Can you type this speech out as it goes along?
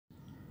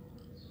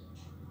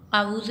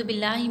A'udhu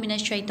billahi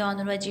minash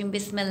shaitanir rajim.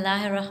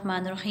 Bismillahir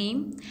rahmanir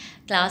rahim.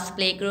 Class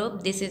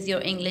playgroup, this is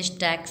your English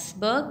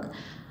textbook.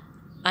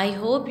 I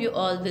hope you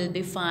all will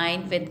be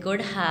fine with good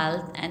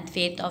health and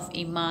faith of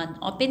Iman.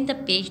 Open the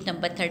page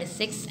number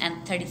 36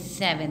 and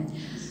 37.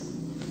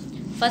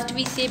 First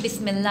we say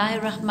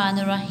Bismillahir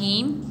rahmanir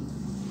rahim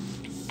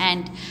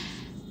and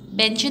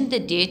mention the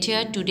date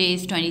here. Today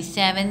is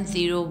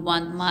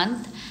 27/01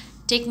 month.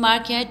 Tick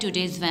mark here.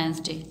 Today is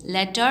Wednesday.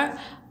 Letter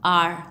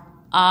R.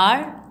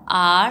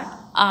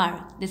 R.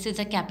 This is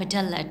a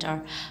capital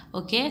letter.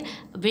 Okay.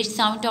 Which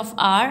sound of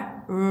R?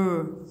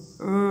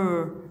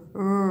 R.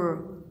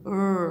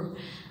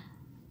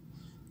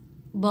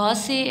 बहुत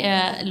से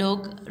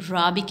लोग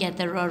रा भी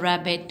कहते हैं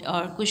rabbit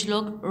और कुछ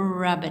लोग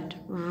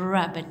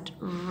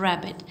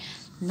rabbit.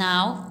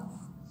 Now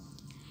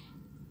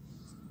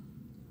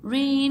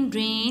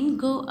rain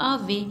go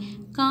away,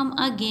 come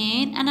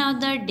again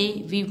another day,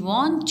 we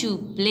want to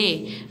play.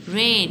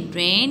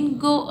 Rain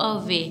go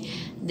away.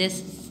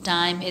 This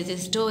time is a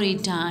story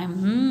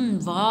time.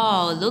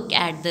 Wow, look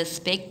at this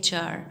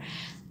picture.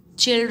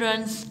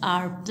 Children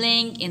are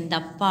playing in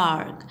the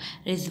park.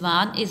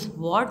 Rizwan is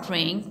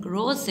watering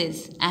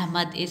roses.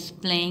 Ahmad is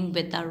playing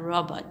with a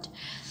robot.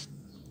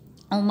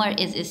 Omar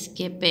is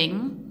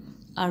skipping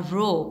a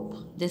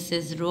rope. This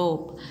is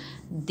rope.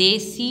 They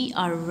see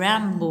a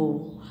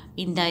rainbow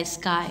in the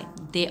sky.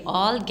 They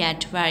all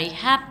get very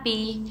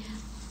happy.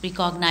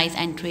 Recognize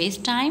and trace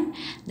time.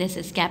 This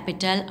is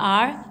capital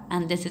R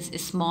and this is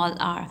small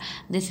r.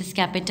 This is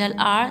capital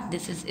R,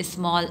 this is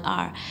small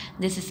r.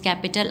 This is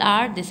capital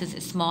R, this is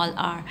small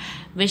r.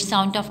 Which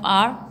sound of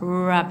R?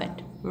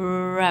 Rabbit.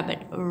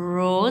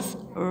 Rose,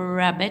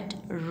 rabbit,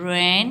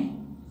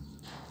 rain.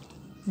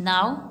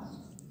 Now,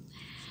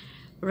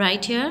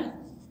 right here,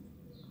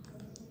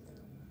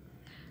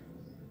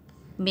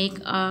 make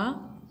a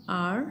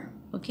R,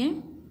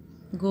 okay?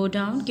 Go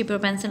down, keep your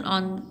pencil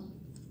on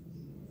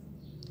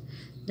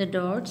the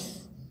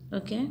dots,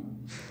 okay?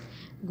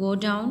 Go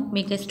down,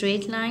 make a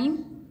straight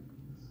line,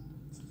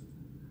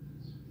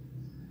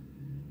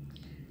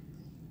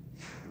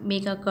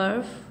 make a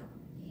curve,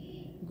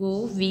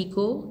 go, we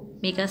go,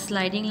 make a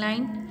sliding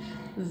line,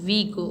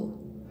 we go.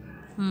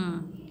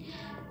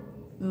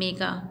 Make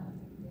a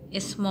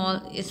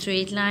small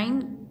straight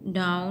line,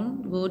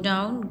 down, go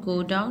down,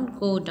 go down,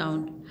 go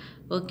down.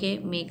 Okay,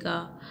 make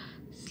a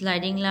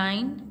sliding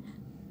line,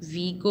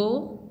 we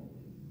go,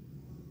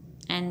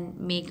 and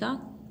make a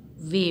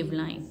wave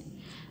line.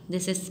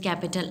 This is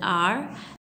capital R.